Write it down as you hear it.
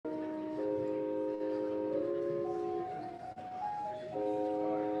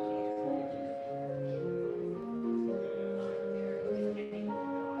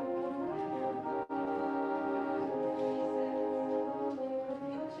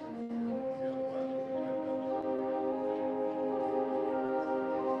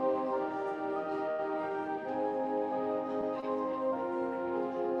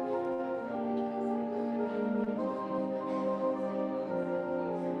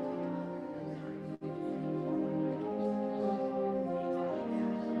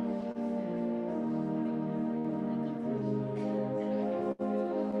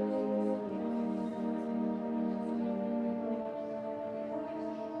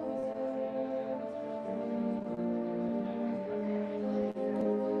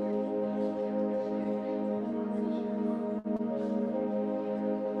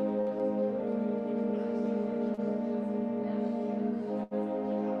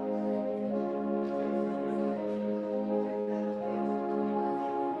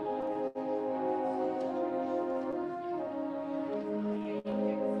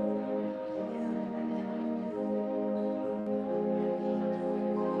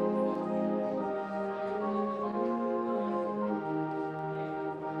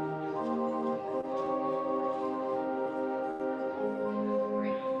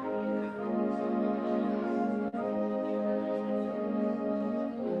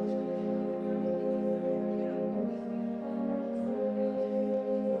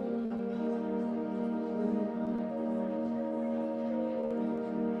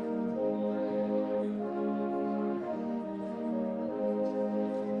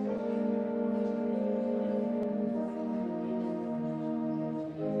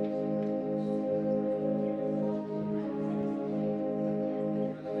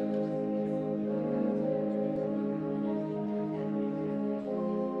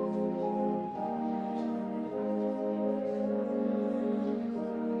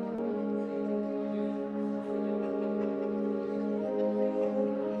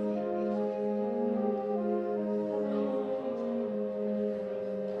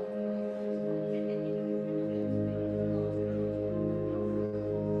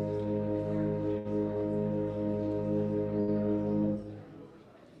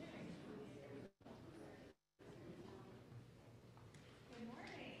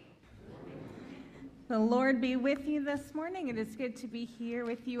The Lord be with you this morning. It is good to be here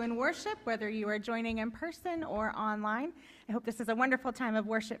with you in worship, whether you are joining in person or online. I hope this is a wonderful time of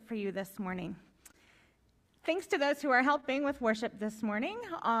worship for you this morning. Thanks to those who are helping with worship this morning.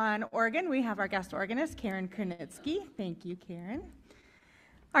 On organ, we have our guest organist, Karen Kunitsky. Thank you, Karen.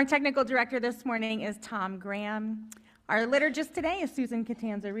 Our technical director this morning is Tom Graham. Our liturgist today is Susan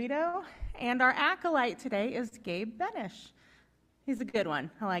Catanzarito. And our acolyte today is Gabe Benish. He's a good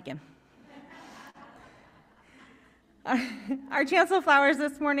one. I like him. Our chancel flowers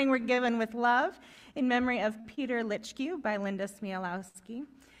this morning were given with love in memory of Peter Litchke by Linda Smialowski.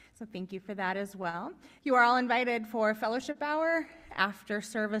 So thank you for that as well. You are all invited for fellowship hour after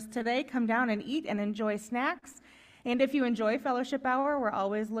service today. Come down and eat and enjoy snacks. And if you enjoy fellowship hour, we're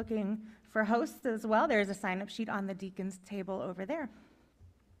always looking for hosts as well. There's a sign-up sheet on the deacon's table over there.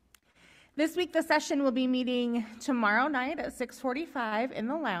 This week, the session will be meeting tomorrow night at 6:45 in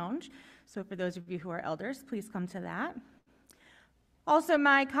the lounge. So for those of you who are elders, please come to that. Also,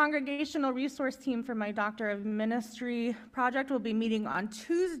 my congregational resource team for my Doctor of Ministry project will be meeting on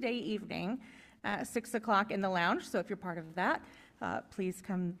Tuesday evening at 6 o'clock in the lounge. So if you're part of that, please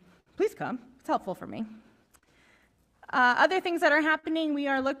come. Please come. It's helpful for me. Other things that are happening, we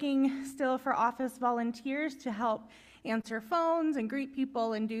are looking still for office volunteers to help answer phones and greet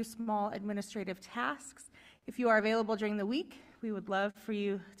people and do small administrative tasks. If you are available during the week, we would love for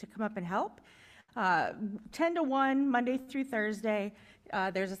you to come up and help. 10 to 1, Monday through Thursday.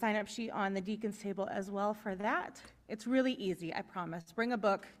 There's a sign-up sheet on the deacon's table as well for that. It's really easy, I promise. Bring a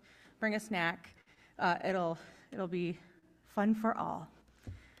book, bring a snack. It'll be fun for all.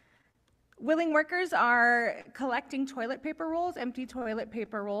 Willing workers are collecting toilet paper rolls, empty toilet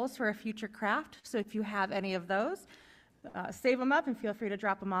paper rolls for a future craft. So if you have any of those, save them up and feel free to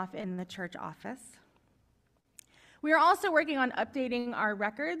drop them off in the church office. We are also working on updating our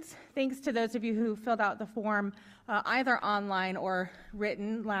records. Thanks to those of you who filled out the form either online or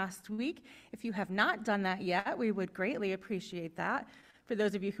written last week. If you have not done that yet, we would greatly appreciate that. For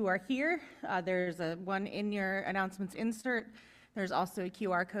those of you who are here, there's one in your announcements insert. There's also a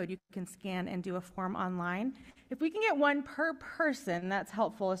QR code you can scan and do a form online. If we can get one per person, that's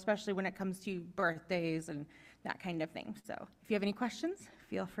helpful, especially when it comes to birthdays and that kind of thing. So if you have any questions,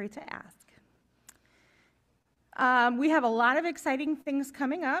 feel free to ask. We have a lot of exciting things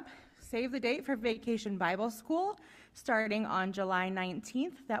coming up. Save the date for Vacation Bible School starting on July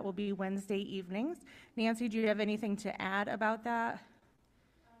 19th. That will be Wednesday evenings. Nancy, do you have anything to add about that?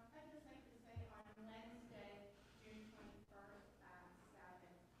 I'd just like to say on Wednesday, June 21st at 7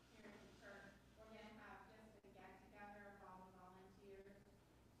 here at the church, we're going to have just a get-together of all the volunteers.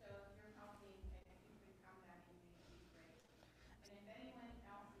 So if you're helping, if you can come that evening, it would be great. And if anyone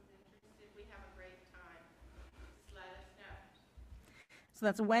else is interested, we have a great time. Let us know. So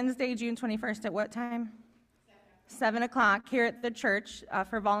that's Wednesday, June 21st at what time? 7 o'clock here at the church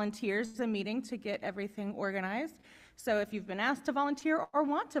for volunteers, a meeting to get everything organized. So if you've been asked to volunteer or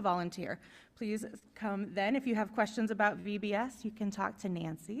want to volunteer, please come then. If you have questions about VBS, you can talk to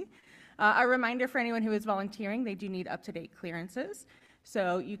Nancy. A reminder for anyone who is volunteering, they do need up-to-date clearances.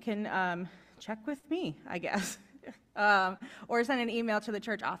 So you can check with me, I guess, or send an email to the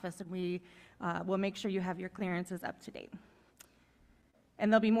church office and we we'll make sure you have your clearances up to date.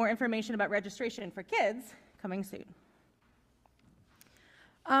 And there'll be more information about registration for kids coming soon.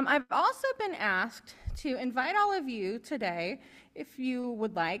 I've also been asked to invite all of you today, if you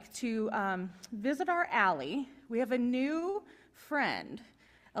would like, to visit our alley. We have a new friend,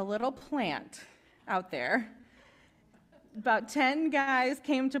 a little plant out there. About 10 guys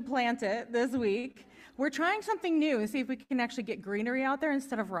came to plant it this week. We're trying something new and see if we can actually get greenery out there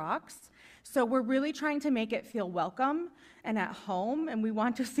instead of rocks. So we're really trying to make it feel welcome and at home, and we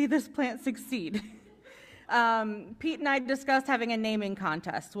want to see this plant succeed. Pete and I discussed having a naming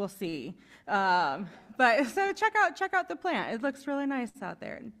contest. We'll see. But so check out the plant. It looks really nice out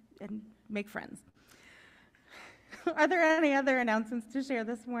there, and make friends. Are there any other announcements to share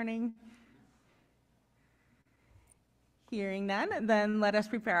this morning? Hearing none, then let us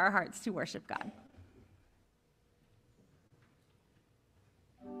prepare our hearts to worship God.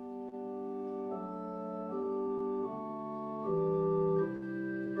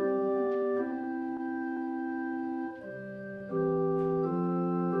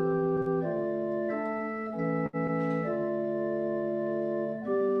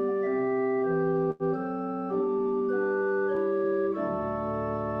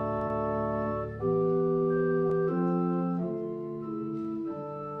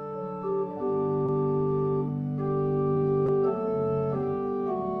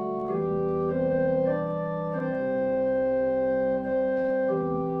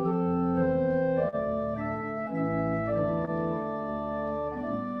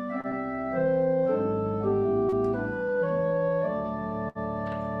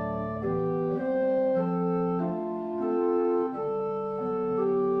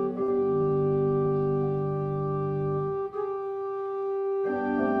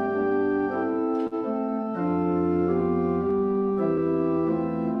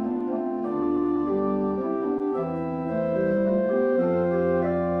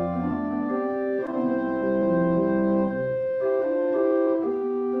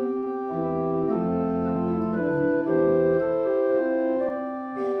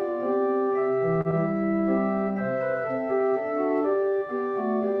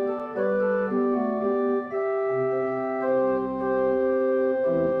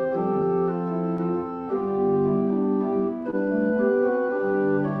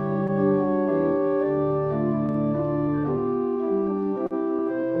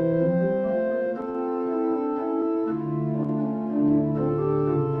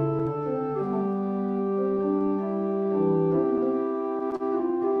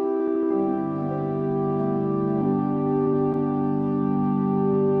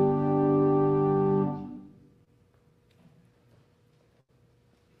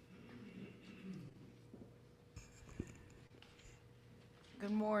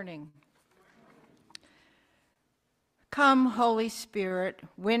 morning. Come, Holy Spirit,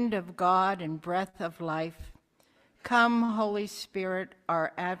 wind of God and breath of life. Come, Holy Spirit,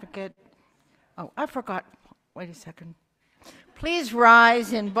 our advocate. Oh, I forgot. Wait a second. Please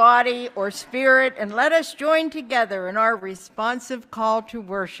rise in body or spirit and let us join together in our responsive call to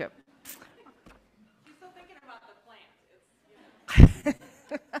worship. You're still thinking about the plant.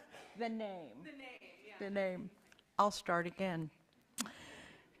 The name. The name, yeah. The name. I'll start again.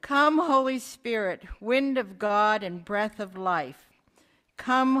 Come, Holy Spirit, wind of God and breath of life.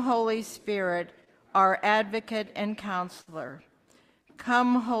 Come, Holy Spirit, our advocate and counselor.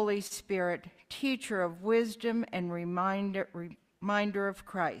 Come, Holy Spirit, teacher of wisdom and reminder of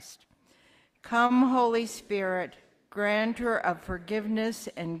Christ. Come, Holy Spirit, granter of forgiveness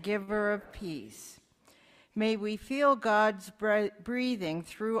and giver of peace. May we feel God's breathing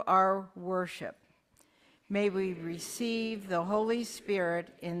through our worship. May we receive the Holy Spirit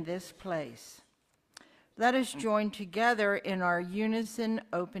in this place. Let us join together in our unison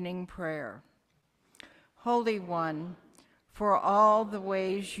opening prayer. Holy One, for all the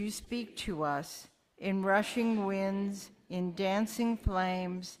ways you speak to us, in rushing winds, in dancing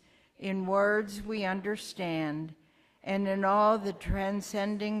flames, in words we understand, and in all the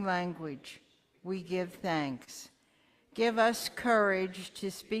transcending language, we give thanks. Give us courage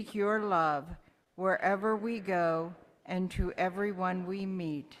to speak your love wherever we go and to everyone we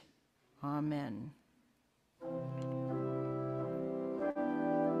meet. Amen.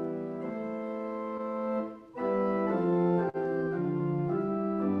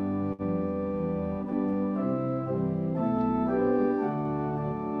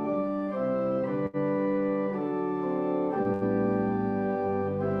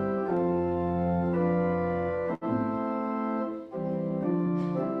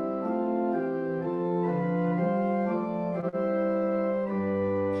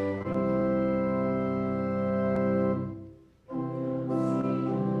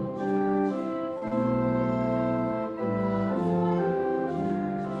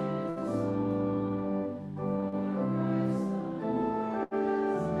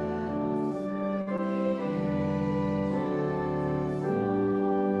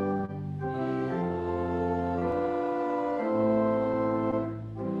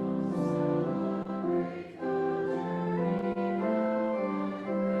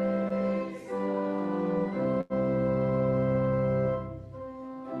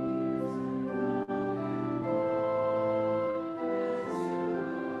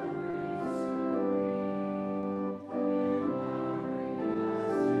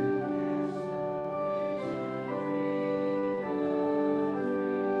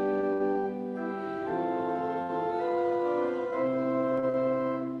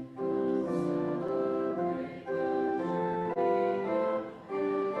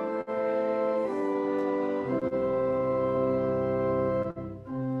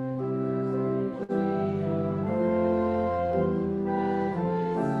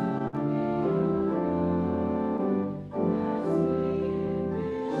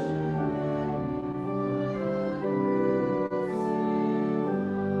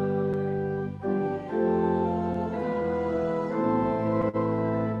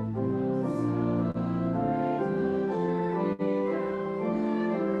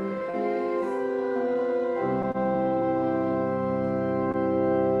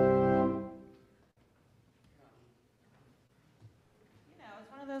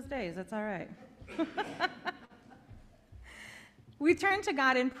 Days, it's all right. We turn to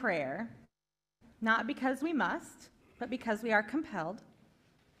God in prayer, not because we must, but because we are compelled.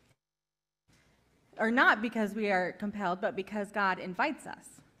 Or not because we are compelled, but because God invites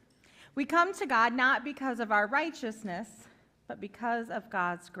us. We come to God not because of our righteousness, but because of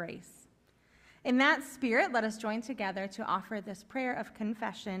God's grace. In that spirit, let us join together to offer this prayer of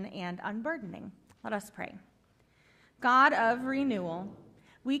confession and unburdening. Let us pray. God of renewal,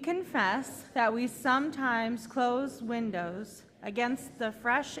 we confess that we sometimes close windows against the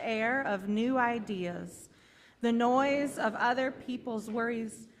fresh air of new ideas, the noise of other people's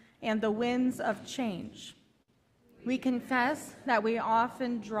worries, and the winds of change. We confess that we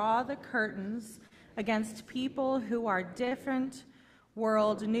often draw the curtains against people who are different,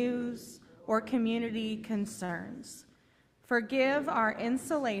 world news, or community concerns. Forgive our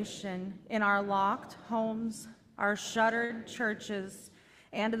insulation in our locked homes, our shuttered churches,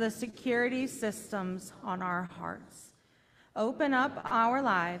 and the security systems on our hearts. Open up our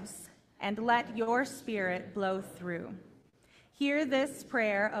lives and let your Spirit blow through. Hear this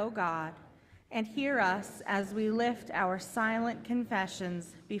prayer, O God, and hear us as we lift our silent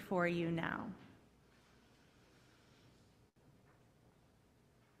confessions before you now.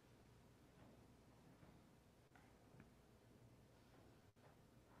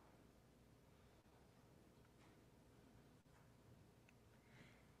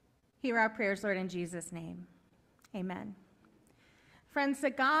 Hear our prayers, Lord, in Jesus' name. Amen. Friends,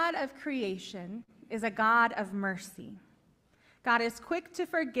 the God of creation is a God of mercy. God is quick to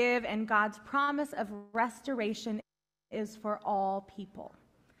forgive, and God's promise of restoration is for all people.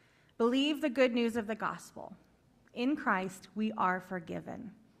 Believe the good news of the gospel. In Christ, we are forgiven.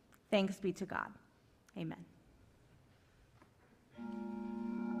 Thanks be to God. Amen.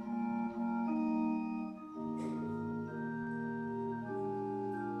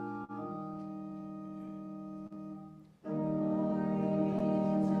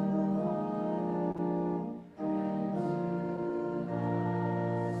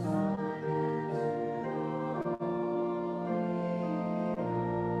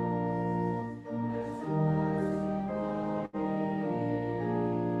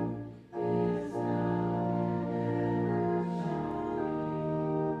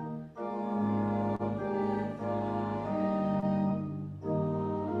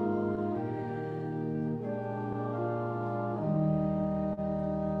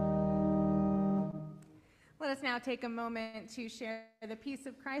 Let us now take a moment to share the peace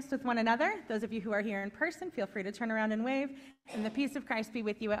of Christ with one another. Those of you who are here in person, feel free to turn around and wave, and the peace of Christ be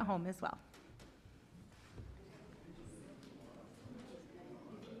with you at home as well.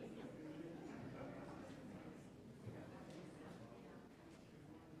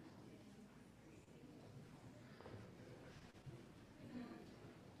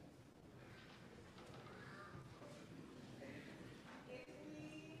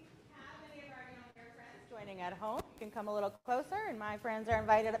 Joining at home, you can come a little closer, and my friends are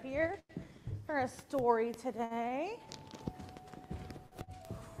invited up here for a story today.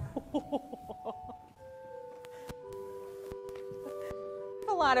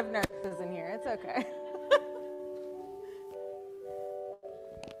 A lot of nurses in here. It's okay.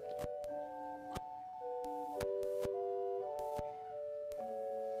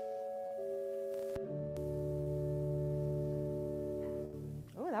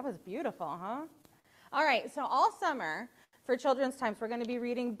 Oh, that was beautiful, huh? All right, so all summer for Children's Times, we're going to be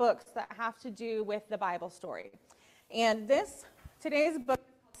reading books that have to do with the Bible story. And today's book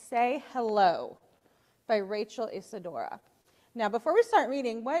is Say Hello by Rachel Isadora. Now, before we start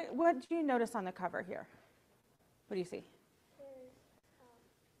reading, what do you notice on the cover here? What do you see? There's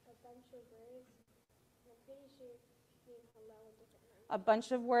a bunch of words. I'm pretty sure it means hello in different languages. A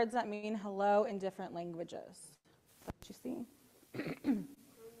bunch of words that mean hello in different languages. What you see?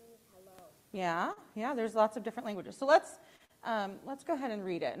 Yeah, there's lots of different languages. So let's go ahead and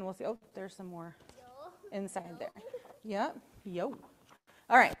read it, and we'll see. Oh, there's some more inside there. Yep, yo.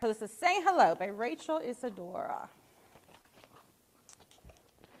 All right, so this is Say Hello by Rachel Isadora.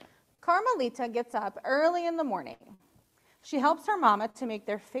 Carmelita gets up early in the morning. She helps her mama to make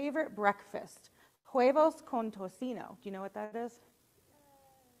their favorite breakfast, huevos con tocino. Do you know what that is?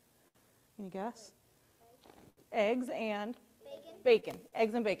 Can you guess? Eggs and bacon.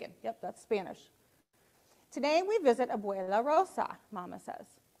 Eggs and bacon. Yep, that's Spanish. Today we visit Abuela Rosa, Mama says.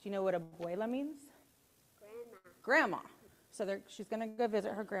 Do you know what abuela means? Grandma. So she's going to go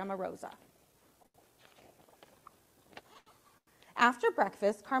visit her Grandma Rosa. After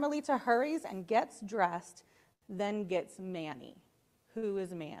breakfast, Carmelita hurries and gets dressed, then gets Manny. Who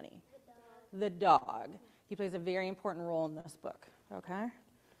is Manny? The dog. He plays a very important role in this book, okay?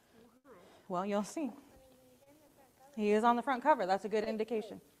 Well, you'll see. He is on the front cover. That's a good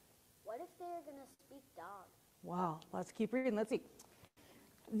indication. What if they're going to speak dog? Wow, let's keep reading. Let's see.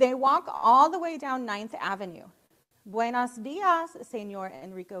 They walk all the way down 9th Avenue. Buenos dias, Senor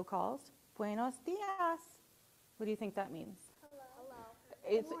Enrico calls. Buenos dias. What do you think that means?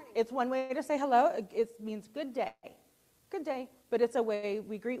 Hello. It's one way to say hello. It means good day. Good day. But it's a way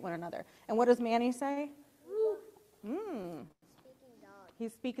we greet one another. And what does Manny say? Speaking dog.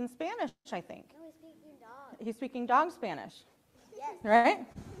 He's speaking Spanish, I think. No, he's speaking dog. He's speaking dog Spanish, Yes. right?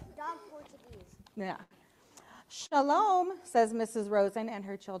 Dog Portuguese. Yeah. Shalom, says Mrs. Rosen and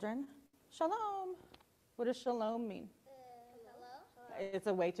her children. Shalom. What does shalom mean? Hello? It's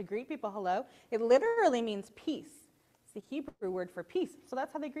a way to greet people. Hello. It literally means peace. It's the Hebrew word for peace. So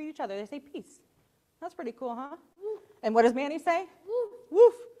that's how they greet each other. They say peace. That's pretty cool, huh? Woof. And what does Manny say? Woof.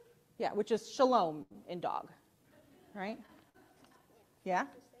 Woof. Yeah, which is shalom in dog, right? Yeah?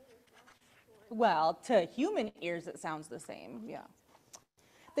 Well, to human ears, it sounds the same. Yeah.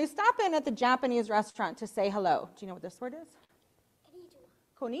 They stop in at the Japanese restaurant to say hello. Do you know what this word is?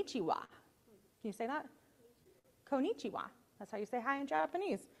 Konnichiwa. Can you say that? Konnichiwa. That's how you say hi in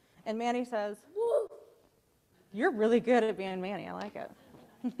Japanese. And Manny says, Woof. You're really good at being Manny. I like it.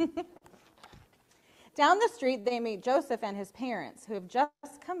 Down the street, they meet Joseph and his parents, who have just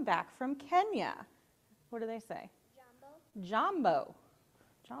come back from Kenya. What do they say? Jumbo. Jambo.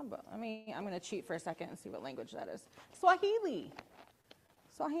 Jumbo. I'm going to cheat for a second and see what language that is. Swahili.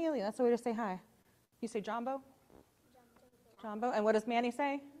 Swahili, that's the way to say hi. You say Jumbo? Jumbo. And what does Manny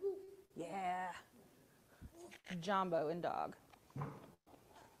say? Yeah. Jumbo and dog.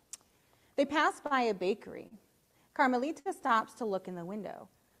 They pass by a bakery. Carmelita stops to look in the window.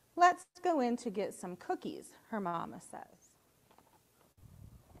 Let's go in to get some cookies, her mama says.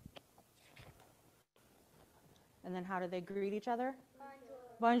 And then how do they greet each other?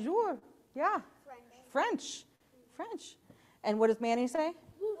 Bonjour. Bonjour. Yeah. French. French. And what does Manny say?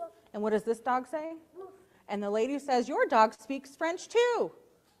 Woof. And what does this dog say? Woof. And the lady says, your dog speaks French too.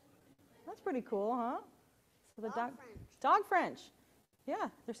 That's pretty cool, huh? So the Dog French. Dog French. Yeah,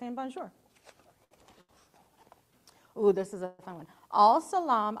 they're saying bonjour. Ooh, this is a fun one. Al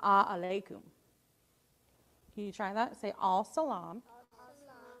salam alaikum. Can you try that? Say al salam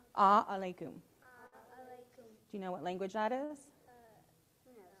alaikum. Do you know what language that is?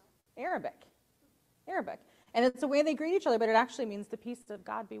 Arabic. Arabic. And it's the way they greet each other, but it actually means the peace of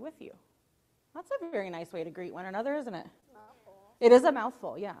God be with you. That's a very nice way to greet one another, isn't it? It is a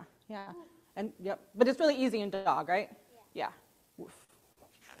mouthful, yeah. Yeah. And yep. But it's really easy in dog, right? Yeah. Woof.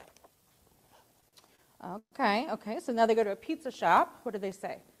 Okay. So now they go to a pizza shop. What do they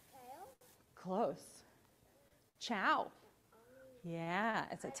say? Close. Ciao. Yeah,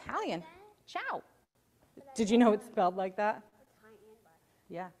 it's Italian. Ciao. Did you know it's spelled like that?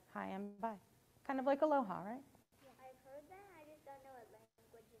 Yeah, hi and bye. Kind of like aloha, right? I've heard that. I just don't know what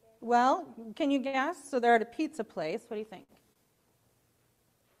language it is. Well, can you guess? So they're at a pizza place. What do you think?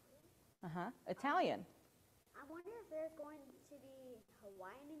 Italian. I wonder if there's going to be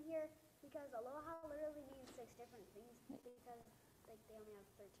Hawaiian in here because aloha literally means 6 different things because like they only have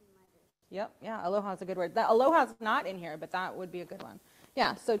 13 letters. Yep, yeah, aloha is a good word. That aloha's not in here, but that would be a good one.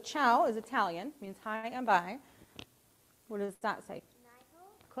 Yeah, so ciao is Italian, means hi and bye. What does that say?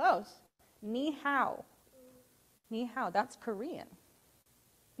 Nihao? Close. Ni hao. Ni hao, that's Korean.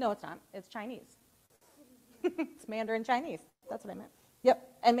 No, it's not. It's Chinese. It's Mandarin Chinese. That's what I meant. Yep,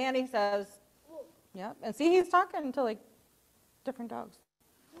 and Manny says, yep, and see, he's talking to like different dogs.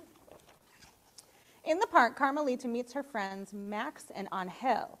 In the park, Carmelita meets her friends Max and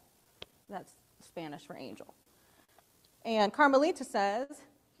Angel. That's Spanish for angel. And Carmelita says,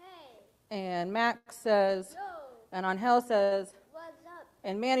 Hey, and Max says, yo, and Angel says, what's up?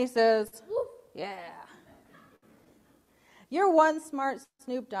 and Manny says, Woof. yeah. You're one smart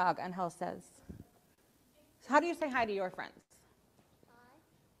Snoop Dogg, Angel says. So how do you say hi to your friends?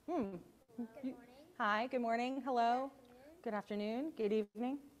 Hi. Hmm. Good morning. Hi, good morning, hello, good afternoon, good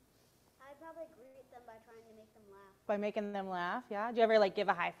evening. I'd probably greet them by trying to make them laugh. By making them laugh, yeah? Do you ever like give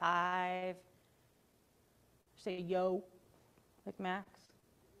a high five? Say yo, like Max?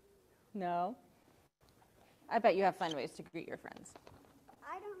 No? I bet you have fun ways to greet your friends.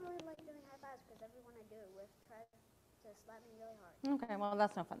 I don't really like doing high fives because everyone I do it with tries to slap me really hard. Okay, well,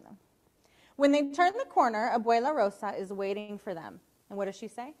 that's no fun then. When they turn the corner, Abuela Rosa is waiting for them. And what does she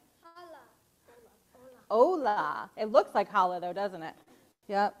say? Hola. Hola. It looks like holla, though, doesn't it?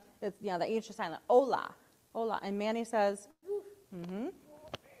 Yep. It's, the H is silent. Hola. Hola. And Manny says,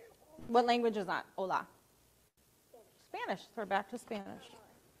 What language is that? Hola. Spanish. So we're back to Spanish.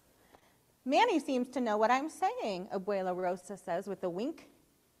 Manny seems to know what I'm saying, Abuela Rosa says with a wink.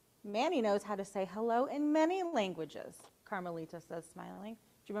 Manny knows how to say hello in many languages, Carmelita says, smiling.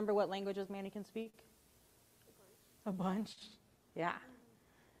 Do you remember what languages Manny can speak? A bunch. Yeah.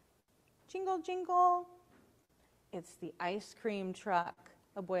 Jingle, jingle. It's the ice cream truck,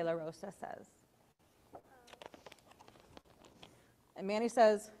 Abuela Rosa says. And Manny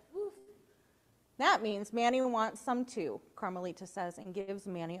says, Woof. that means Manny wants some too, Carmelita says, and gives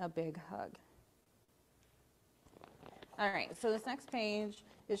Manny a big hug. All right, so this next page,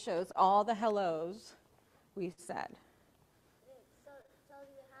 it shows all the hellos we said. So it tells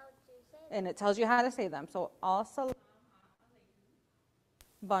you how to say them. And it tells you how to say them. So, al salam,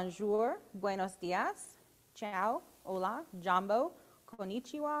 bonjour, buenos dias, ciao, hola, jambo,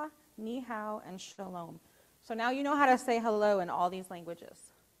 konnichiwa, ni hao, and shalom. So now you know how to say hello in all these languages.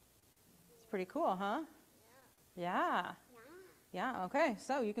 It's pretty cool, huh? Yeah. Yeah, okay.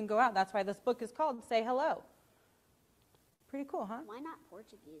 So you can go out. That's why this book is called Say Hello. Pretty cool, huh? Why not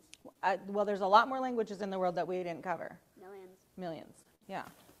Portuguese? Well, there's a lot more languages in the world that we didn't cover. Millions. Millions. Yeah,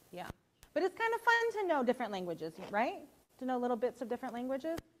 yeah. But it's kind of fun to know different languages, right? To know little bits of different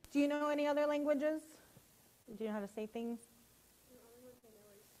languages. Do you know any other languages? Do you know how to say things?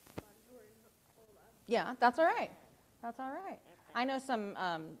 Yeah, that's all right. That's all right. I know some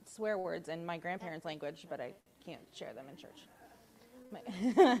swear words in my grandparents' language, but I can't share them in church.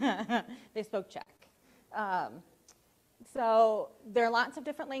 They spoke Czech. So there are lots of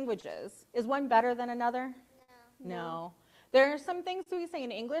different languages. Is one better than another? No. There are some things we say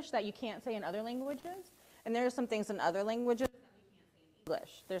in English that you can't say in other languages, and there are some things in other languages that we can't say in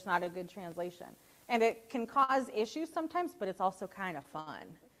English. There's not a good translation. And it can cause issues sometimes, but it's also kind of fun,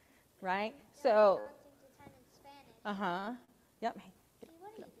 right? So, yep.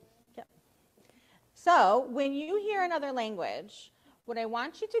 Yep. So when you hear another language, what I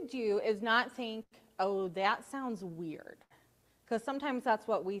want you to do is not think, oh, that sounds weird. Because sometimes that's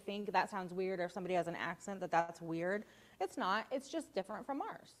what we think, that sounds weird, or if somebody has an accent, that's weird. It's not. It's just different from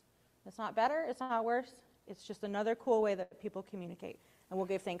ours. It's not better. It's not worse. It's just another cool way that people communicate. And we'll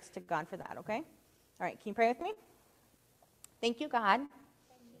give thanks to God for that, okay? All right, can you pray with me? Thank you, God,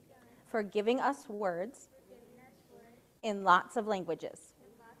 for giving us words in lots of languages.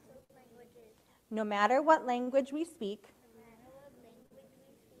 No matter what language we speak,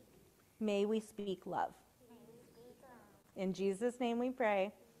 may we speak love. In Jesus' name we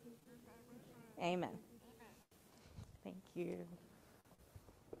pray. Amen. Thank you.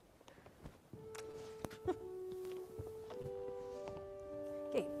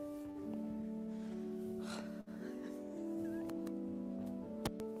 Okay.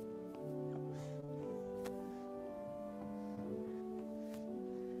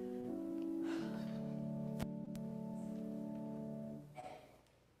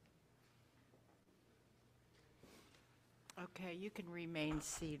 Okay, you can remain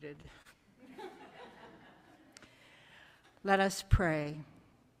seated. Let us pray.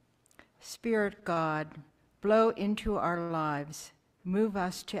 Spirit God, blow into our lives, move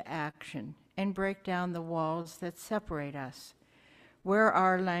us to action, and break down the walls that separate us. Where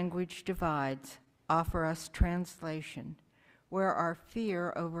our language divides, offer us translation. Where our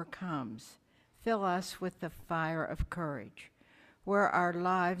fear overcomes, fill us with the fire of courage. Where our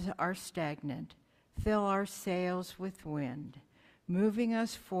lives are stagnant, fill our sails with wind, moving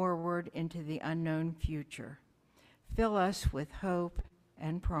us forward into the unknown future. Fill us with hope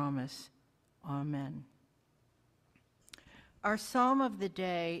and promise. Amen. Our psalm of the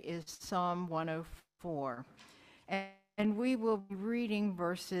day is Psalm 104, and we will be reading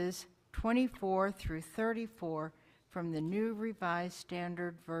verses 24 through 34 from the New Revised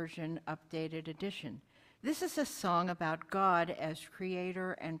Standard Version Updated Edition. This is a song about God as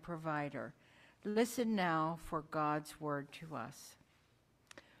creator and provider. Listen now for God's word to us.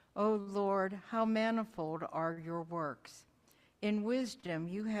 O Lord, how manifold are your works. In wisdom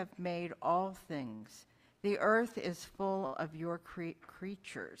you have made all things. The earth is full of your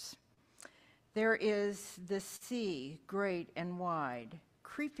creatures. There is the sea, great and wide.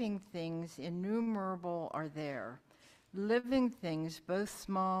 Creeping things innumerable are there. Living things both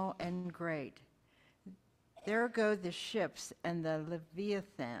small and great. There go the ships and the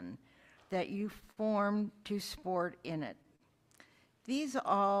Leviathan that you formed to sport in it. These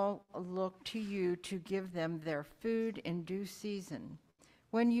all look to you to give them their food in due season.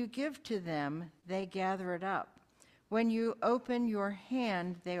 When you give to them, they gather it up. When you open your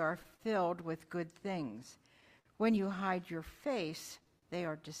hand, they are filled with good things. When you hide your face, they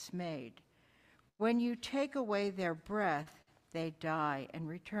are dismayed. When you take away their breath, they die and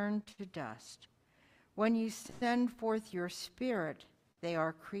return to dust. When you send forth your spirit, they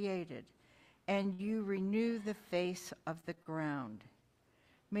are created, and you renew the face of the ground.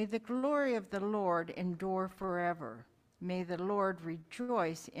 May the glory of the Lord endure forever. May the Lord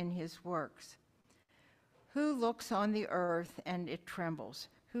rejoice in his works. Who looks on the earth and it trembles?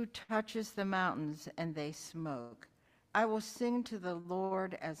 Who touches the mountains and they smoke? I will sing to the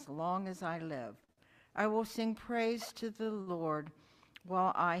Lord as long as I live. I will sing praise to the Lord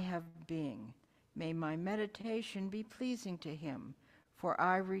while I have being. May my meditation be pleasing to him, for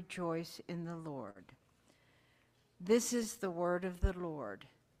I rejoice in the Lord. This is the word of the Lord.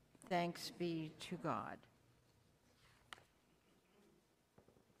 Thanks be to God.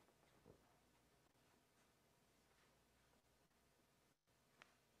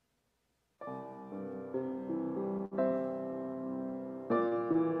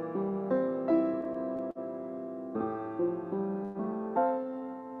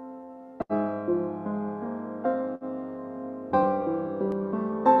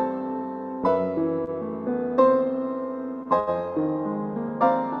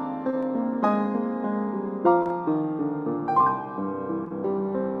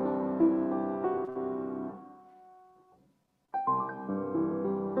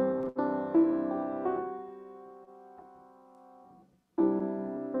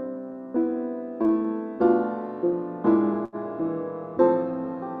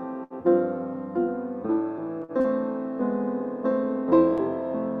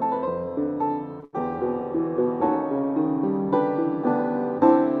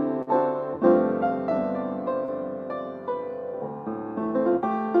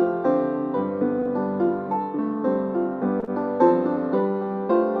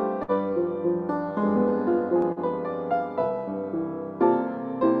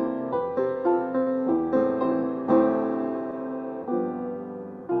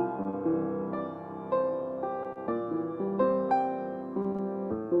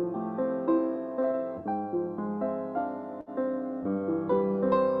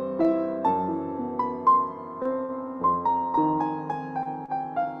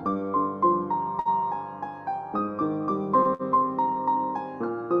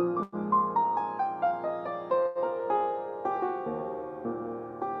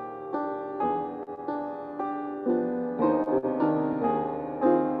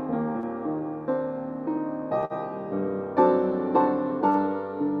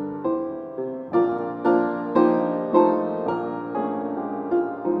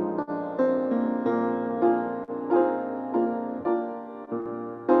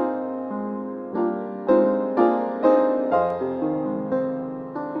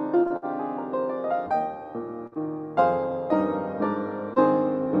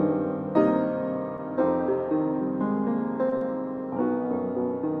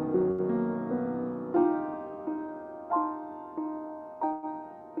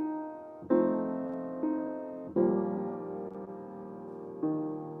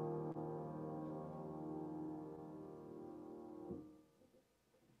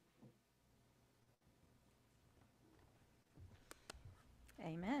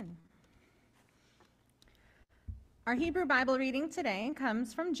 Amen. Our Hebrew Bible reading today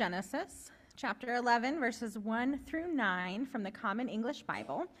comes from Genesis, chapter 11, verses 1 through 9 from the Common English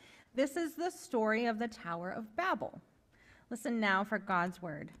Bible. This is the story of the Tower of Babel. Listen now for God's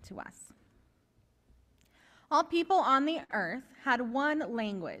word to us. All people on the earth had one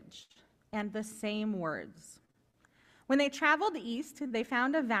language and the same words. When they traveled east, they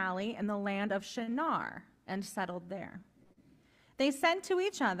found a valley in the land of Shinar and settled there. They said to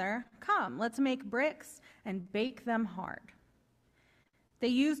each other, "Come, let's make bricks and bake them hard." They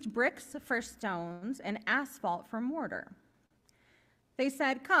used bricks for stones and asphalt for mortar. They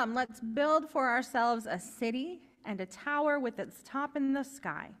said, "Come, let's build for ourselves a city and a tower with its top in the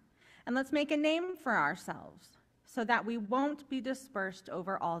sky, and let's make a name for ourselves so that we won't be dispersed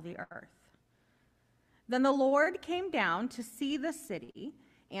over all the earth." Then the Lord came down to see the city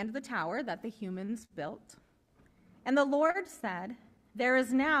and the tower that the humans built. And the Lord said, "There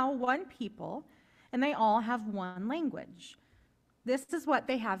is now one people, and they all have one language. This is what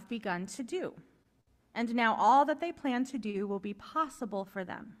they have begun to do. And now all that they plan to do will be possible for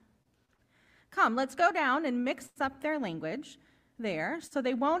them. Come, let's go down and mix up their language there so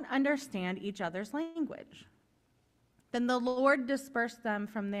they won't understand each other's language." Then the Lord dispersed them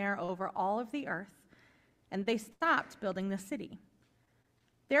from there over all of the earth, and they stopped building the city.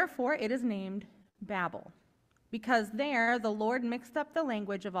 Therefore, it is named Babel, because there the Lord mixed up the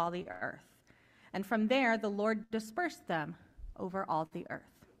language of all the earth. And from there, the Lord dispersed them over all the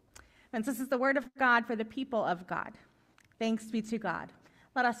earth. And this is the word of God for the people of God. Thanks be to God.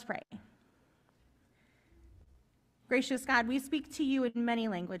 Let us pray. Gracious God, we speak to you in many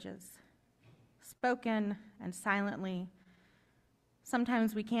languages, spoken and silently.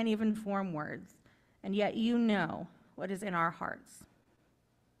 Sometimes we can't even form words. And yet you know what is in our hearts.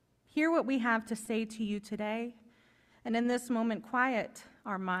 Hear what we have to say to you today, and in this moment quiet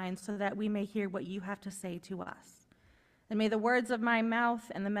our minds so that we may hear what you have to say to us. And may the words of my mouth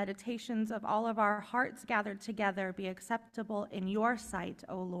and the meditations of all of our hearts gathered together be acceptable in your sight,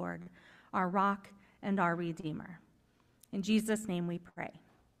 O Lord, our rock and our Redeemer. In Jesus' name we pray.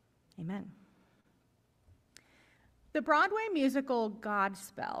 Amen. The Broadway musical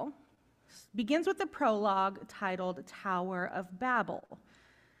Godspell begins with a prologue titled Tower of Babel.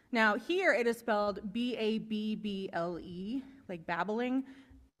 Now, here it is spelled B-A-B-B-L-E, like babbling,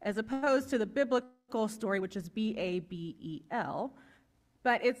 as opposed to the biblical story, which is B-A-B-E-L,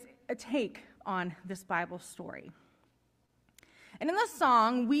 but it's a take on this Bible story. And in the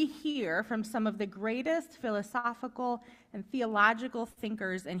song, we hear from some of the greatest philosophical and theological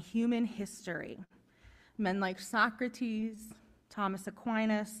thinkers in human history, men like Socrates, Thomas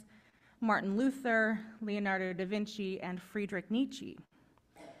Aquinas, Martin Luther, Leonardo da Vinci, and Friedrich Nietzsche.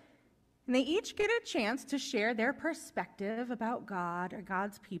 And they each get a chance to share their perspective about God or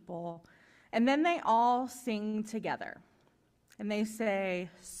God's people, and then they all sing together. And they say,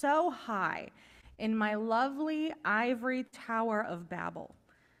 "So high in my lovely ivory tower of Babel,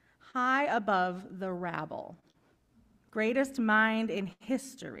 high above the rabble, greatest mind in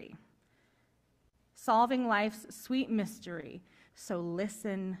history, solving life's sweet mystery, so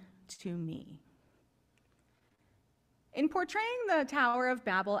listen to me." In portraying the Tower of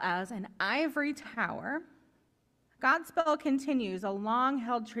Babel as an ivory tower, Godspell continues a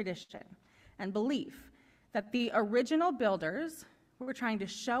long-held tradition and belief that the original builders were trying to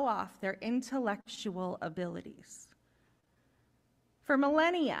show off their intellectual abilities. For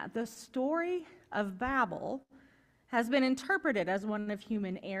millennia, the story of Babel has been interpreted as one of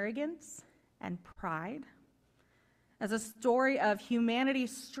human arrogance and pride, as a story of humanity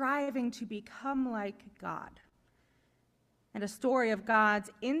striving to become like God, and a story of God's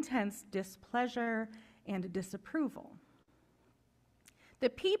intense displeasure and disapproval. The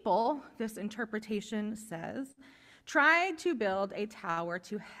people, this interpretation says, tried to build a tower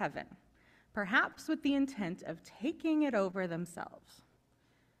to heaven, perhaps with the intent of taking it over themselves.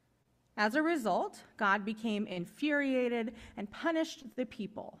 As a result, God became infuriated and punished the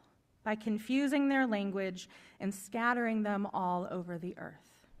people by confusing their language and scattering them all over the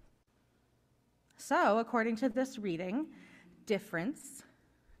earth. So, according to this reading, different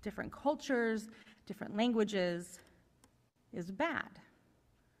cultures, different languages is bad.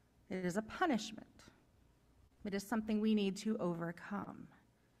 It is a punishment. It is something we need to overcome.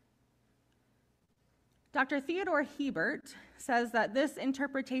 Dr. Theodore Hebert says that this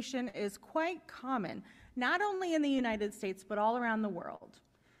interpretation is quite common, not only in the United States, but all around the world.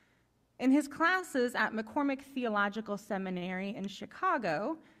 In his classes at McCormick Theological Seminary in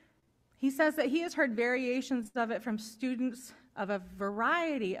Chicago, he says that he has heard variations of it from students of a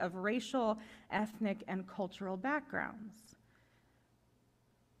variety of racial, ethnic, and cultural backgrounds.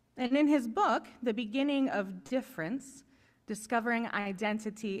 And in his book, The Beginning of Difference, Discovering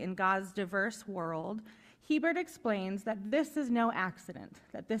Identity in God's Diverse World, Hiebert explains that this is no accident,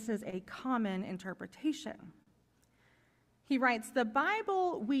 that this is a common interpretation. He writes, "The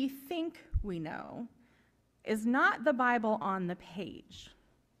Bible we think we know is not the Bible on the page,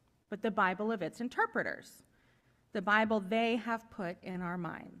 but the Bible of its interpreters, the Bible they have put in our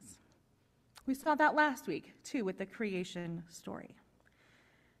minds." We saw that last week, too, with the creation story.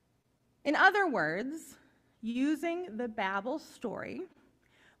 In other words, using the Babel story,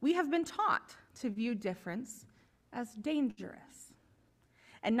 we have been taught to view difference as dangerous,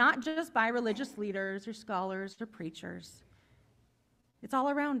 and not just by religious leaders or scholars or preachers. It's all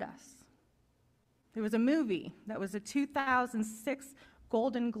around us. There was a movie that was a 2006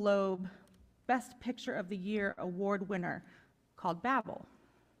 Golden Globe Best Picture of the Year award winner called Babel,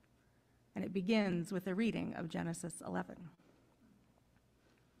 and it begins with a reading of Genesis 11.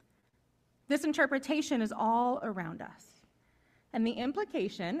 This interpretation is all around us. And the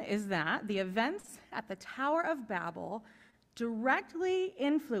implication is that the events at the Tower of Babel directly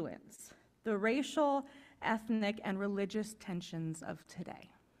influence the racial, ethnic, and religious tensions of today.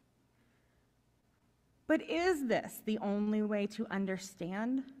 But is this the only way to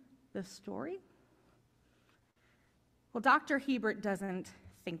understand the story? Well, Dr. Hiebert doesn't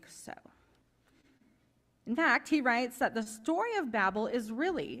think so. In fact, he writes that the story of Babel is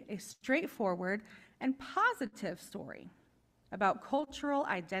really a straightforward and positive story about cultural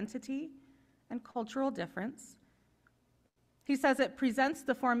identity and cultural difference. He says it presents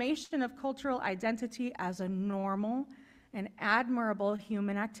the formation of cultural identity as a normal and admirable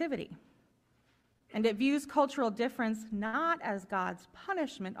human activity. And it views cultural difference not as God's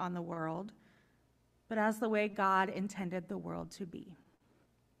punishment on the world, but as the way God intended the world to be.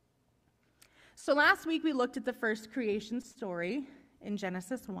 So last week we looked at the first creation story in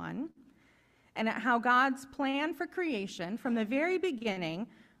Genesis 1, and at how God's plan for creation from the very beginning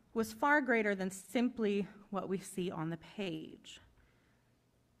was far greater than simply what we see on the page.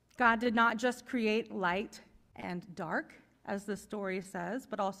 God did not just create light and dark, as the story says,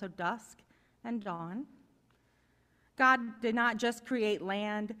 but also dusk and dawn. God did not just create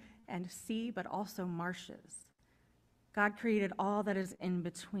land and sea, but also marshes. God created all that is in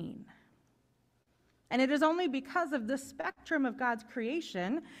between. And it is only because of the spectrum of God's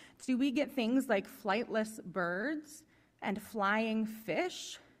creation do we get things like flightless birds and flying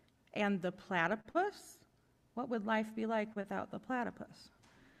fish and the platypus. What would life be like without the platypus?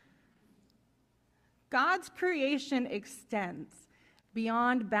 God's creation extends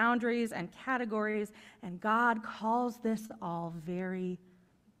beyond boundaries and categories, and God calls this all very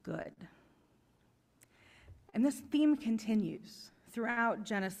good. And this theme continues throughout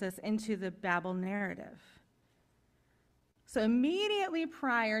Genesis into the Babel narrative. So immediately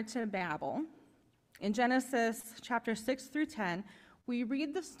prior to Babel, in Genesis chapter 6 through 10, we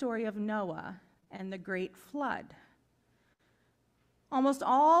read the story of Noah and the great flood. Almost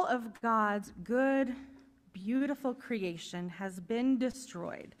all of God's good, beautiful creation has been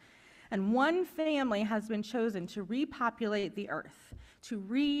destroyed, and one family has been chosen to repopulate the earth, to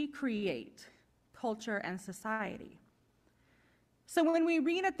recreate culture and society. So when we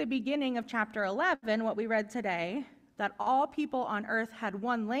read at the beginning of chapter 11, what we read today, that all people on earth had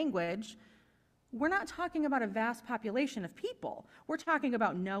one language, we're not talking about a vast population of people. We're talking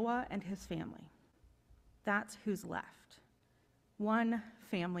about Noah and his family. That's who's left. One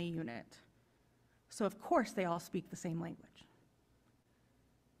family unit. So of course they all speak the same language.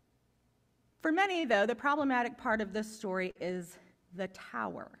 For many, though, the problematic part of this story is the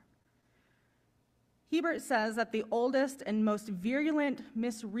tower. Hiebert says that the oldest and most virulent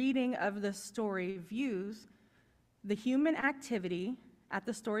misreading of the story views the human activity at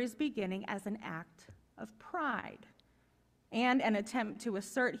the story's beginning as an act of pride and an attempt to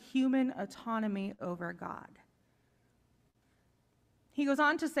assert human autonomy over God. He goes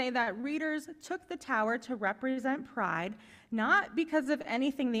on to say that readers took the tower to represent pride, not because of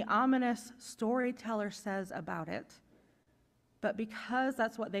anything the ominous storyteller says about it, but because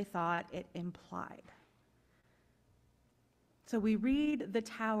that's what they thought it implied. So we read the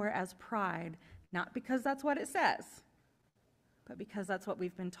tower as pride, not because that's what it says, but because that's what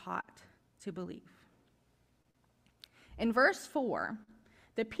we've been taught to believe. In verse 4,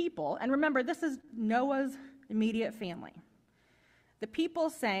 the people, and remember, this is Noah's immediate family. The people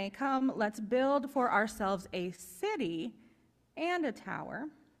say, "Come, let's build for ourselves a city and a tower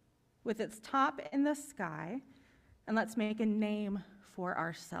with its top in the sky, and let's make a name for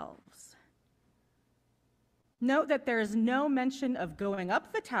ourselves." Note that there is no mention of going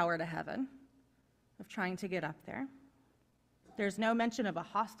up the tower to heaven, of trying to get up there. There's no mention of a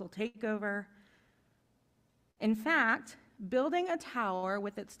hostile takeover. In fact, building a tower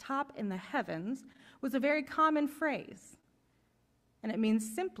with its top in the heavens was a very common phrase, and it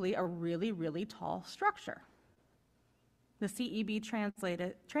means simply a really, really tall structure. The CEB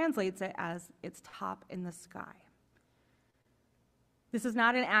translates it as its top in the sky. This is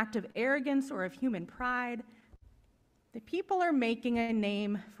not an act of arrogance or of human pride. The people are making a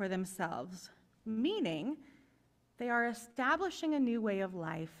name for themselves, meaning they are establishing a new way of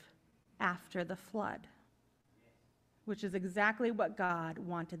life after the flood, which is exactly what God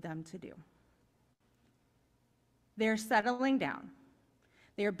wanted them to do. They're settling down.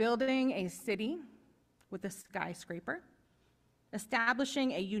 They are building a city with a skyscraper,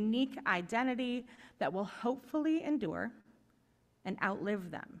 establishing a unique identity that will hopefully endure and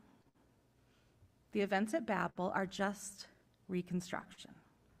outlive them. The events at Babel are just reconstruction.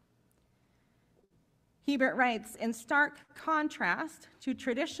 Hiebert writes, in stark contrast to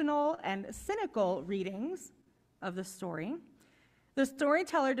traditional and cynical readings of the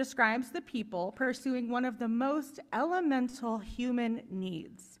storyteller describes the people pursuing one of the most elemental human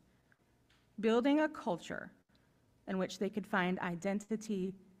needs, building a culture in which they could find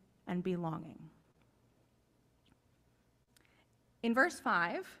identity and belonging. In verse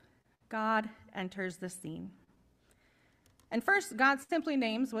 5, God enters the scene. And first, God simply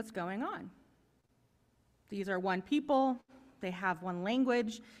names what's going on. These are one people, they have one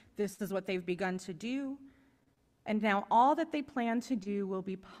language, this is what they've begun to do, and now all that they plan to do will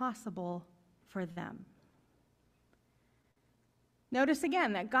be possible for them. Notice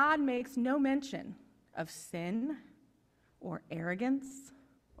again that God makes no mention of sin or arrogance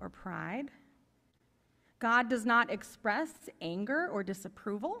or pride. God does not express anger or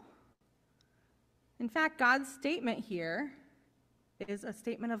disapproval. In fact, God's statement here is a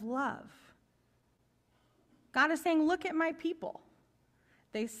statement of love. God is saying, look at my people.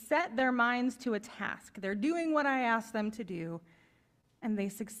 They set their minds to a task. They're doing what I asked them to do, and they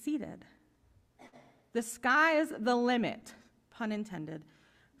succeeded. The sky is the limit, pun intended,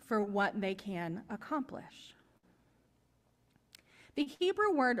 for what they can accomplish. The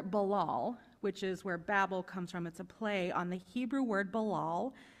Hebrew word balal, which is where Babel comes from, it's a play on the Hebrew word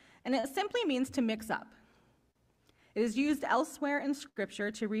balal, and it simply means to mix up. It is used elsewhere in Scripture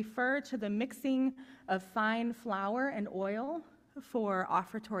to refer to the mixing of fine flour and oil for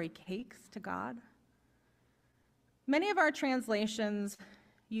offertory cakes to God. Many of our translations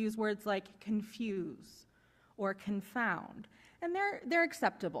use words like confuse or confound, and they're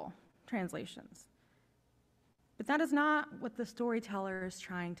acceptable translations. But that is not what the storyteller is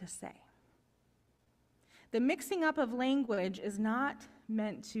trying to say. The mixing up of language is not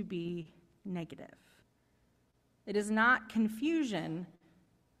meant to be negative. It is not confusion,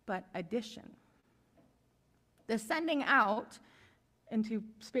 but addition. The sending out into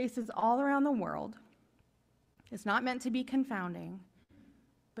spaces all around the world is not meant to be confounding,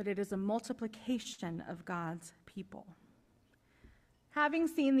 but it is a multiplication of God's people. Having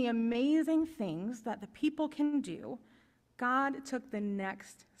seen the amazing things that the people can do, God took the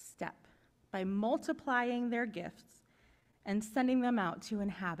next step by multiplying their gifts and sending them out to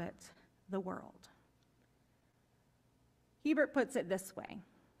inhabit the world. Hiebert puts it this way: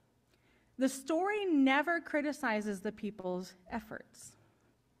 the story never criticizes the people's efforts,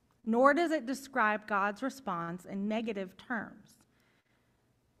 nor does it describe God's response in negative terms.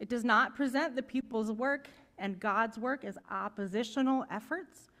 It does not present the people's work and God's work as oppositional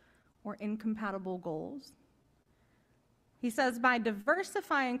efforts or incompatible goals. He says by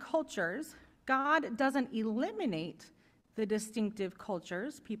diversifying cultures, God doesn't eliminate the distinctive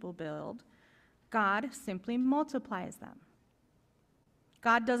cultures people build. God simply multiplies them.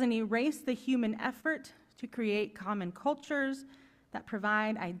 God doesn't erase the human effort to create common cultures that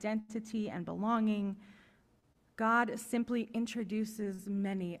provide identity and belonging. God simply introduces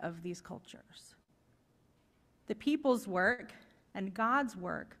many of these cultures. The people's work and God's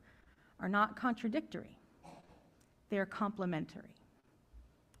work are not contradictory. They are complementary.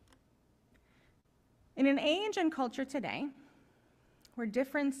 In an age and culture today where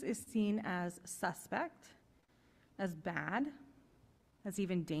difference is seen as suspect, as bad, as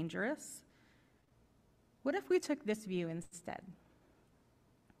even dangerous, what if we took this view instead?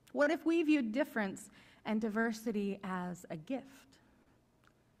 What if we viewed difference and diversity as a gift?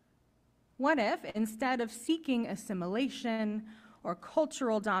 What if, instead of seeking assimilation or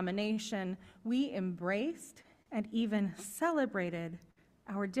cultural domination, we embraced and even celebrated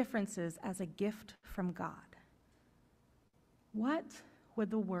our differences as a gift from God? What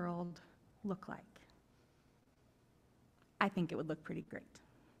would the world look like? I think it would look pretty great.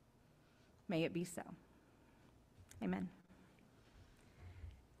 May it be so. Amen.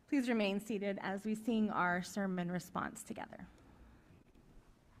 Please remain seated as we sing our sermon response together.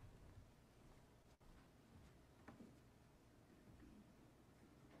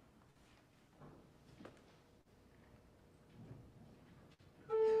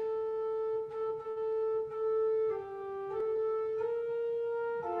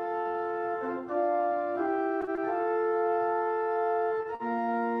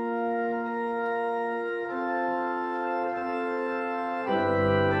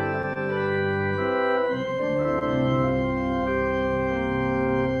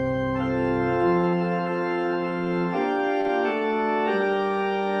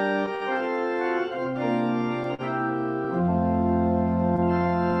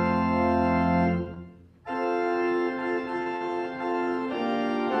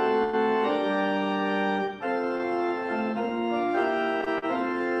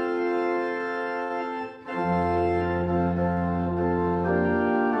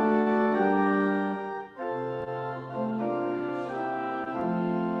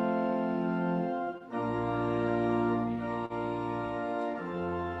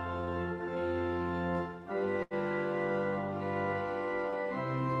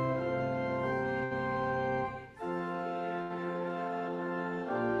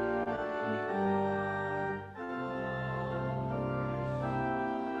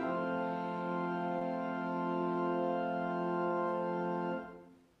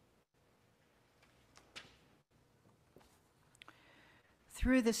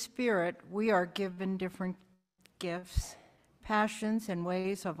 Through the Spirit, we are given different gifts, passions, and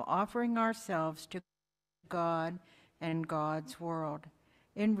ways of offering ourselves to God and God's world.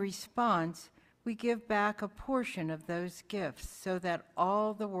 In response, we give back a portion of those gifts so that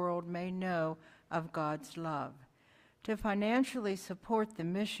all the world may know of God's love. To financially support the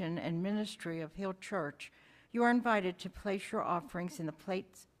mission and ministry of Hill Church, you are invited to place your offerings in the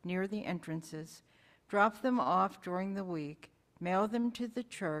plates near the entrances, drop them off during the week, mail them to the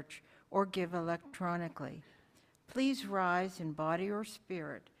church, or give electronically. Please rise in body or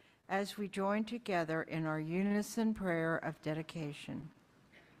spirit as we join together in our unison prayer of dedication.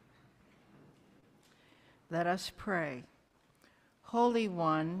 Let us pray. Holy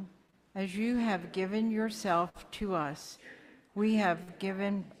One, as you have given yourself to us, we have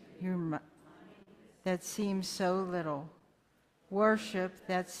given you that seems so little, worship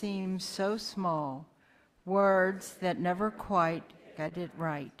that seems so small, words that never quite get it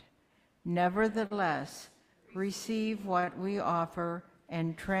right. Nevertheless, receive what we offer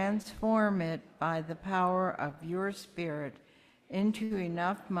and transform it by the power of your Spirit into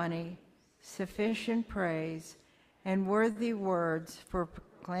enough money, sufficient praise, and worthy words for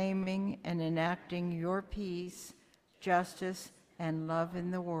proclaiming and enacting your peace, justice, and love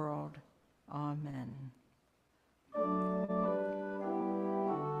in the world. Amen.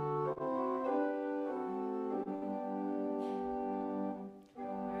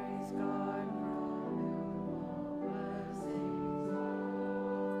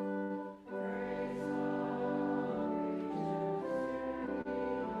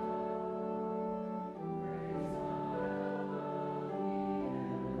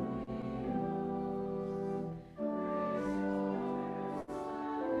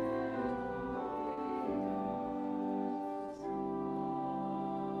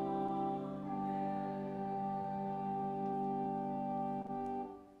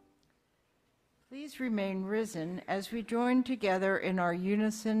 Please remain risen as we join together in our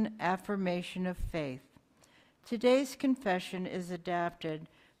unison affirmation of faith. Today's confession is adapted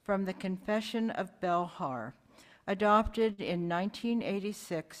from the Confession of Belhar, adopted in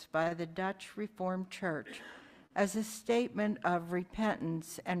 1986 by the Dutch Reformed Church as a statement of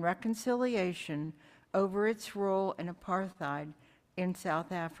repentance and reconciliation over its role in apartheid in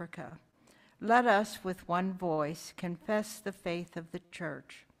South Africa. Let us, with one voice, confess the faith of the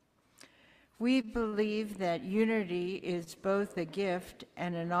Church. We believe that unity is both a gift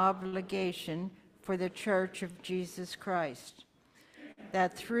and an obligation for the Church of Jesus Christ,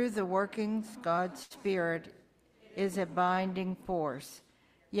 that through the workings God's Spirit is a binding force,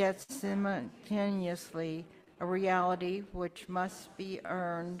 yet simultaneously a reality which must be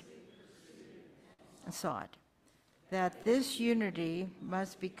earned and sought, that this unity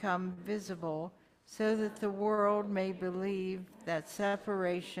must become visible so that the world may believe that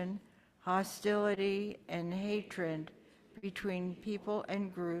separation, hostility, and hatred between people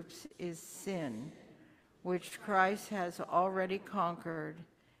and groups is sin, which Christ has already conquered,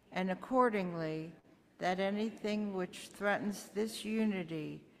 and accordingly, that anything which threatens this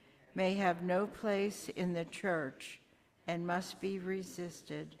unity may have no place in the Church and must be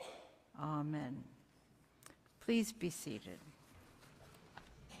resisted. Amen. Please be seated.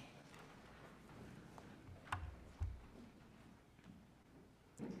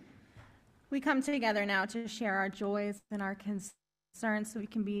 We come together now to share our joys and our concerns so we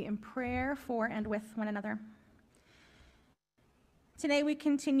can be in prayer for and with one another. Today we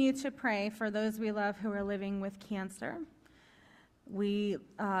continue to pray for those we love who are living with cancer. We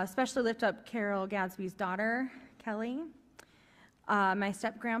especially lift up Carol Gadsby's daughter, Kelly, my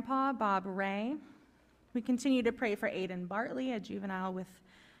step-grandpa, Bob Ray. We continue to pray for Aiden Bartley, a juvenile with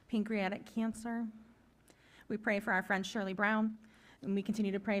pancreatic cancer. We pray for our friend Shirley Brown, and we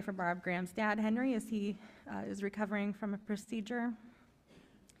continue to pray for Barb Graham's dad, Henry, as he is recovering from a procedure.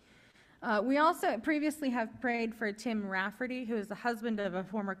 We also previously have prayed for Tim Rafferty, who is the husband of a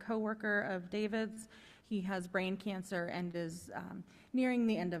former co-worker of David's. He has brain cancer and is nearing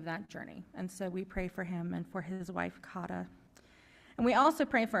the end of that journey. And so we pray for him and for his wife, Kata. And we also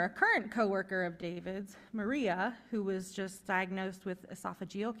pray for a current co-worker of David's, Maria, who was just diagnosed with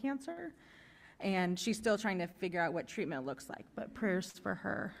esophageal cancer. And she's still trying to figure out what treatment looks like, but prayers for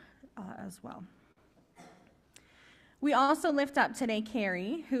her as well. We also lift up today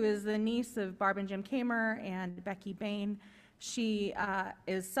Carrie, who is the niece of Barb and Jim Kamer and Becky Bain. She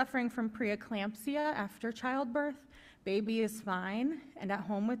is suffering from preeclampsia after childbirth. Baby is fine and at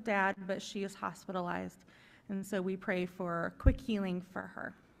home with dad, but she is hospitalized. And so we pray for quick healing for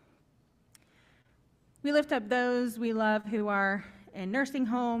her. We lift up those we love who are in nursing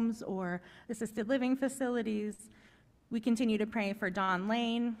homes or assisted living facilities. We continue to pray for Don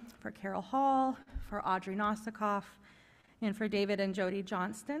Lane, for Carol Hall, for Audrey Nosikoff, and for David and Jody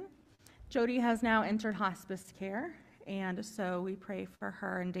Johnston. Jody has now entered hospice care, and so we pray for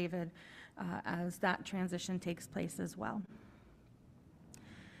her and David as that transition takes place as well.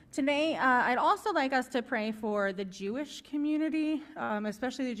 Today, I'd also like us to pray for the Jewish community,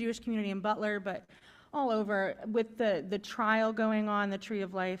 especially the Jewish community in Butler, but all over. With the trial going on, the Tree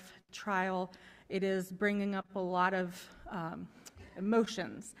of Life trial, it is bringing up a lot of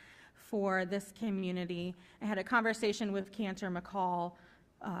emotions for this community. I had a conversation with Cantor McCall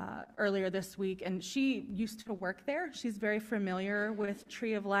earlier this week, and she used to work there. She's very familiar with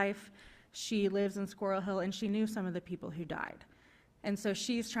Tree of Life. She lives in Squirrel Hill, and she knew some of the people who died. And so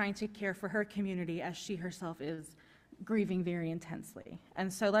she's trying to care for her community as she herself is grieving very intensely.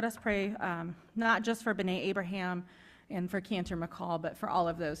 And so let us pray not just for B'nai Abraham and for Cantor McCall, but for all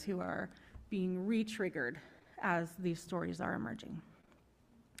of those who are being re-triggered as these stories are emerging.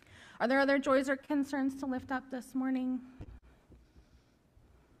 Are there other joys or concerns to lift up this morning?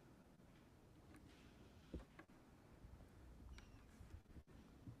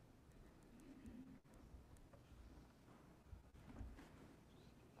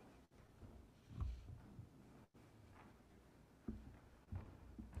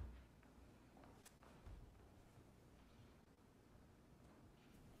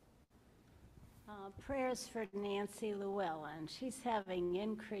 Prayers for Nancy Llewellyn. She's having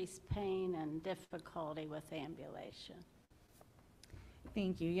increased pain and difficulty with ambulation.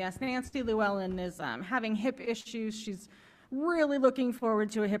 Thank you. Yes, Nancy Llewellyn is having hip issues. She's really looking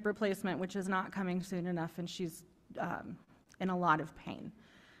forward to a hip replacement, which is not coming soon enough, and she's in a lot of pain.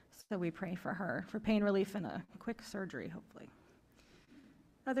 So we pray for her, for pain relief and a quick surgery, hopefully.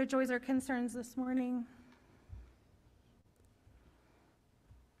 Other joys or concerns this morning?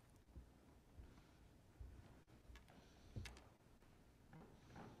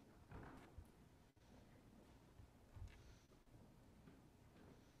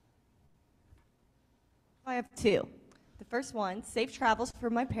 I have two. The first one, safe travels for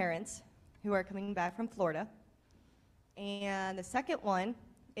my parents who are coming back from Florida. And the second one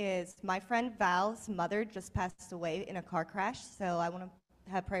is my friend Val's mother just passed away in a car crash, so I want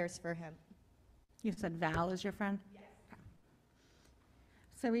to have prayers for him. You said Val is your friend? Yes.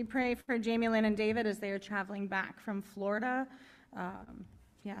 So we pray for Jamie Lynn and David as they are traveling back from Florida.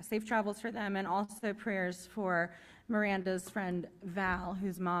 Safe travels for them, and also prayers for Miranda's friend Val,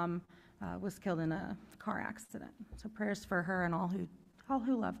 whose mom was killed in a car accident. So prayers for her and all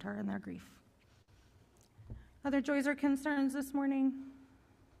who loved her in their grief. Other joys or concerns this morning?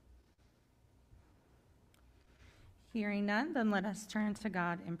 Hearing none, then let us turn to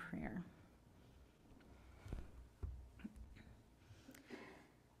God in prayer.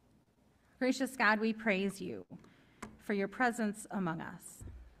 Gracious God, we praise you for your presence among us.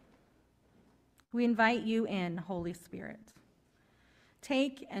 We invite you in, Holy Spirit.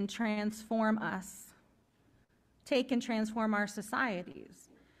 Take and transform us. Take and transform our societies,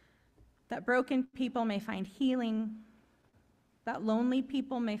 that broken people may find healing, that lonely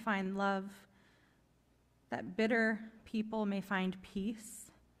people may find love, that bitter people may find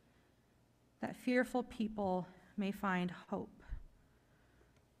peace, that fearful people may find hope.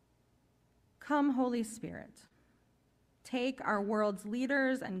 Come, Holy Spirit. take our world's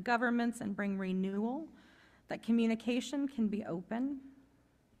leaders and governments and bring renewal, that communication can be open,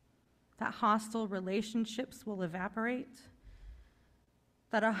 that hostile relationships will evaporate,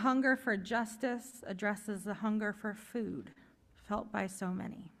 that a hunger for justice addresses the hunger for food felt by so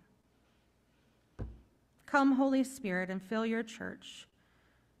many. Come, Holy Spirit, and fill your church,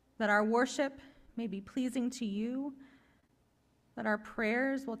 that our worship may be pleasing to you, that our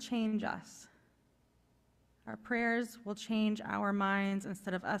prayers will change us. Our prayers will change our minds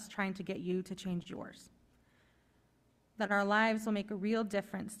instead of us trying to get you to change yours. That our lives will make a real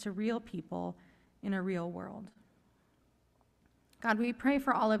difference to real people in a real world. God, we pray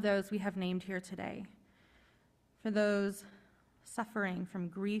for all of those we have named here today, for those suffering from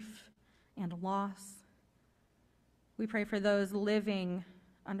grief and loss. We pray for those living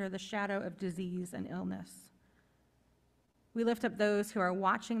under the shadow of disease and illness. We lift up those who are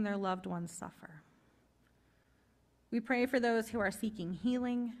watching their loved ones suffer. We pray for those who are seeking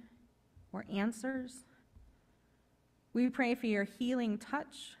healing or answers. We pray for your healing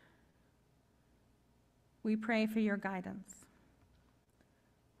touch. We pray for your guidance.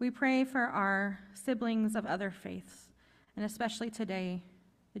 We pray for our siblings of other faiths, and especially today,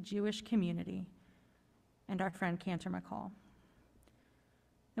 the Jewish community and our friend Cantor McCall.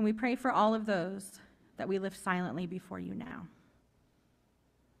 And we pray for all of those that we lift silently before you now.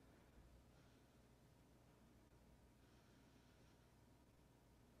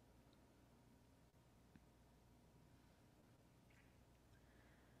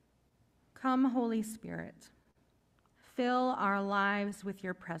 Come, Holy Spirit, fill our lives with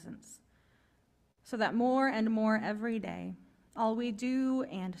your presence, so that more and more every day, all we do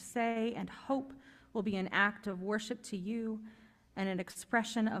and say and hope will be an act of worship to you and an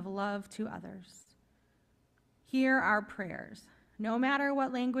expression of love to others. Hear our prayers, no matter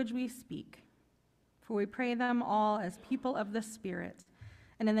what language we speak, for we pray them all as people of the Spirit,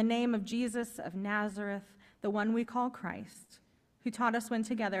 and in the name of Jesus of Nazareth, the one we call Christ, who taught us when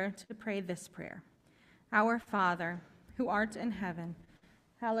together to pray this prayer. Our Father, who art in heaven,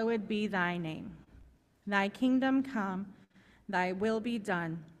 hallowed be thy name. Thy kingdom come, thy will be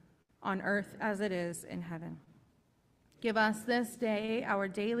done, on earth as it is in heaven. Give us this day our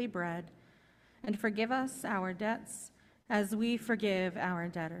daily bread, and forgive us our debts as we forgive our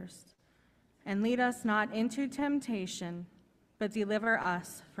debtors. And lead us not into temptation, but deliver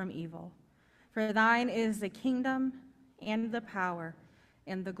us from evil. For thine is the kingdom, and the power,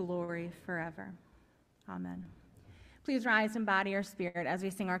 and the glory forever. Amen. Please rise in body or spirit as we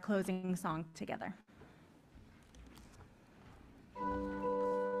sing our closing song together.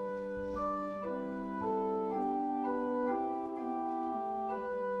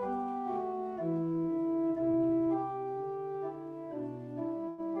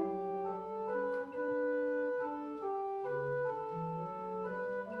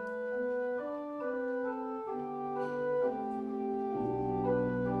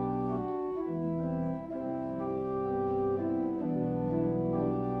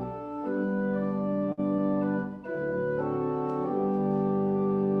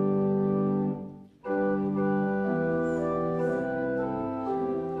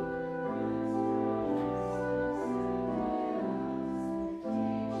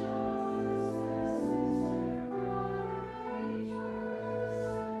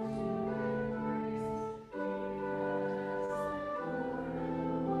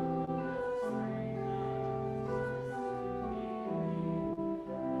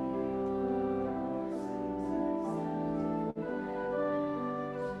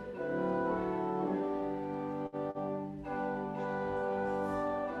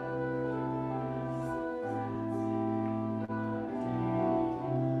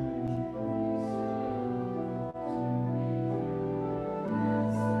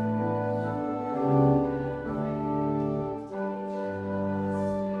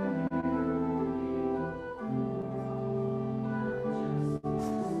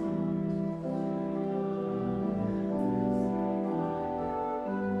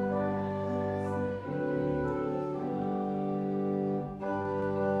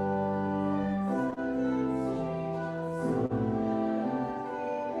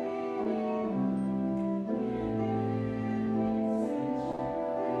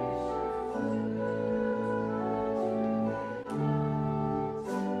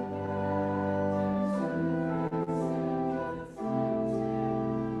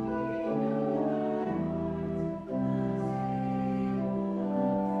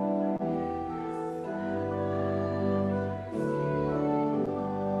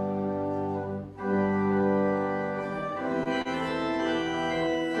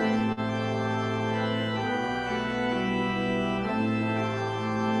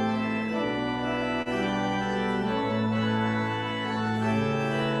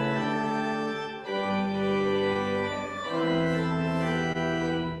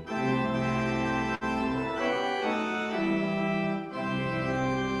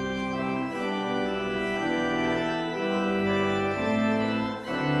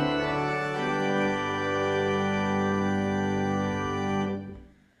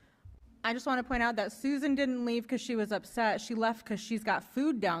 I just want to point out that Susan didn't leave because she was upset. She left because she's got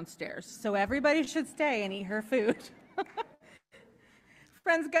food downstairs. So everybody should stay and eat her food.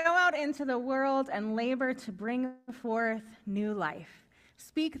 Friends, go out into the world and labor to bring forth new life.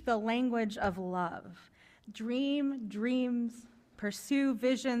 Speak the language of love. Dream dreams, pursue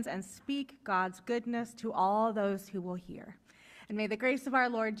visions, and speak God's goodness to all those who will hear. And may the grace of our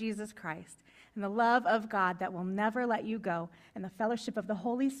Lord Jesus Christ and the love of God that will never let you go and the fellowship of the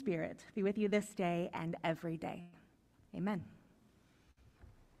Holy Spirit be with you this day and every day. Amen.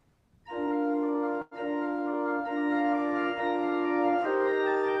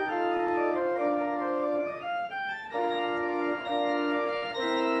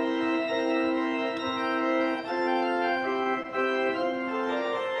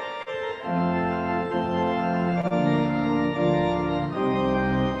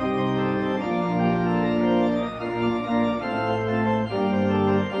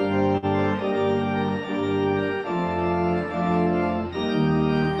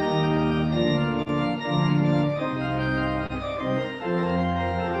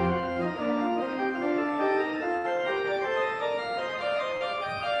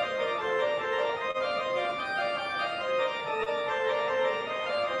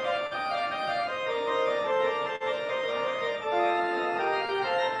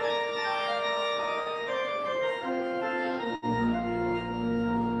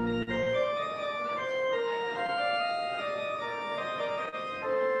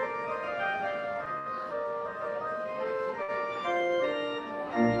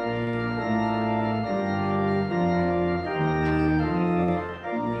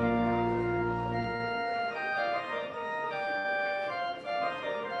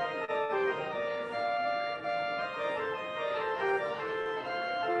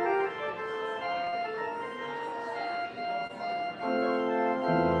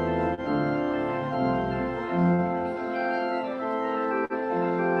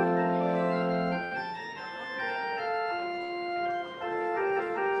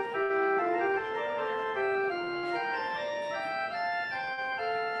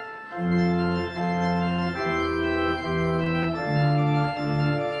 Thank you.